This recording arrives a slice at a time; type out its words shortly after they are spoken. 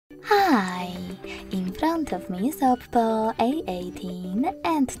Hi! In front of me is OPPO A18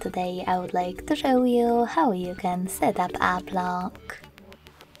 and today I would like to show you how you can set up app lock.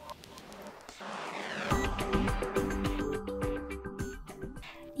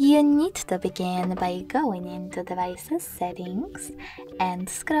 You need to begin by going into Devices Settings and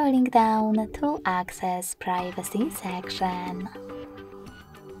scrolling down to access Privacy section.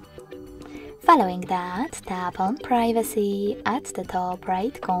 Following that, tap on Privacy at the top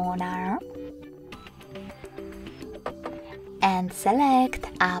right corner and select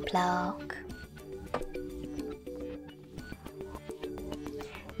App Lock.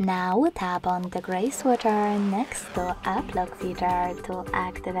 Now tap on the gray switcher next to App Lock feature to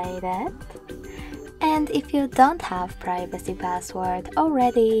activate it. And if you don't have privacy password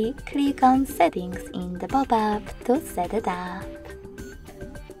already, click on Settings in the pop-up to set it up.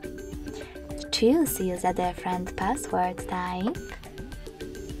 Use a different password type.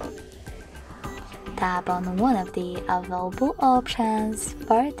 Tap on one of the available options: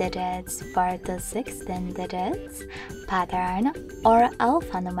 4 digits, 4 to 16 digits, pattern, or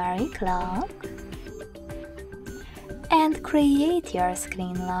alphanumeric lock, and create your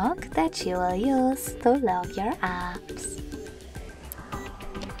screen lock that you will use to lock your apps.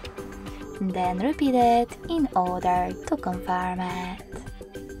 Then repeat it in order to confirm it.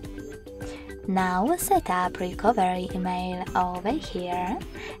 Now set up recovery email over here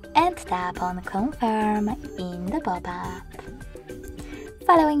and tap on confirm in the pop-up.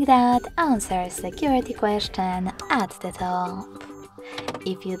 Following that, answer security question at the top.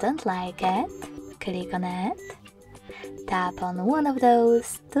 If you don't like it, click on it, tap on one of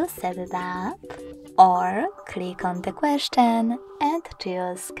those to set it up, or click on the question and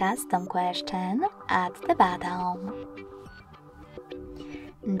choose custom question at the bottom.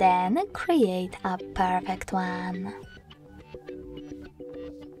 Then create a perfect one.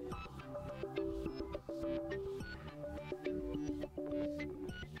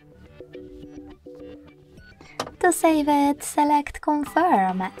 To save it, select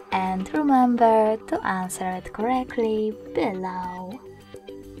Confirm and remember to answer it correctly below.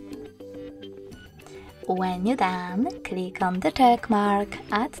 When you're done, click on the check mark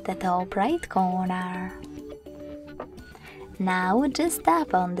at the top right corner. Now just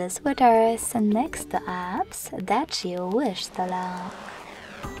tap on the switchers next to apps that you wish to lock.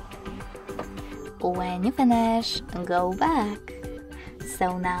 When you finish, go back.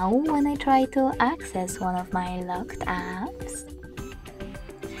 So now when I try to access one of my locked apps,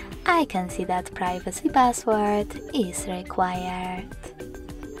 I can see that privacy password is required.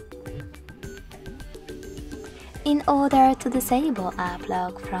 In order to disable app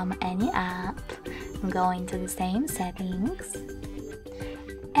lock from any app, go into the same settings,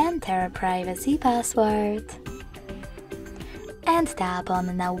 enter privacy password, and tap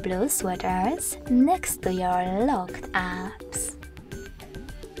on Now blue switchers next to your locked apps.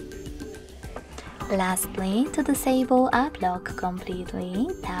 Lastly, to disable app lock completely,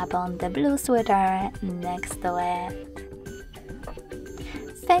 tap on the blue switcher next to it.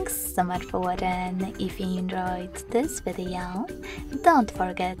 Thanks so much for watching. If you enjoyed this video, don't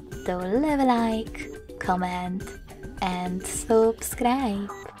forget to leave a like, comment and subscribe.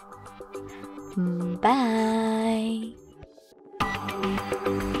 Bye!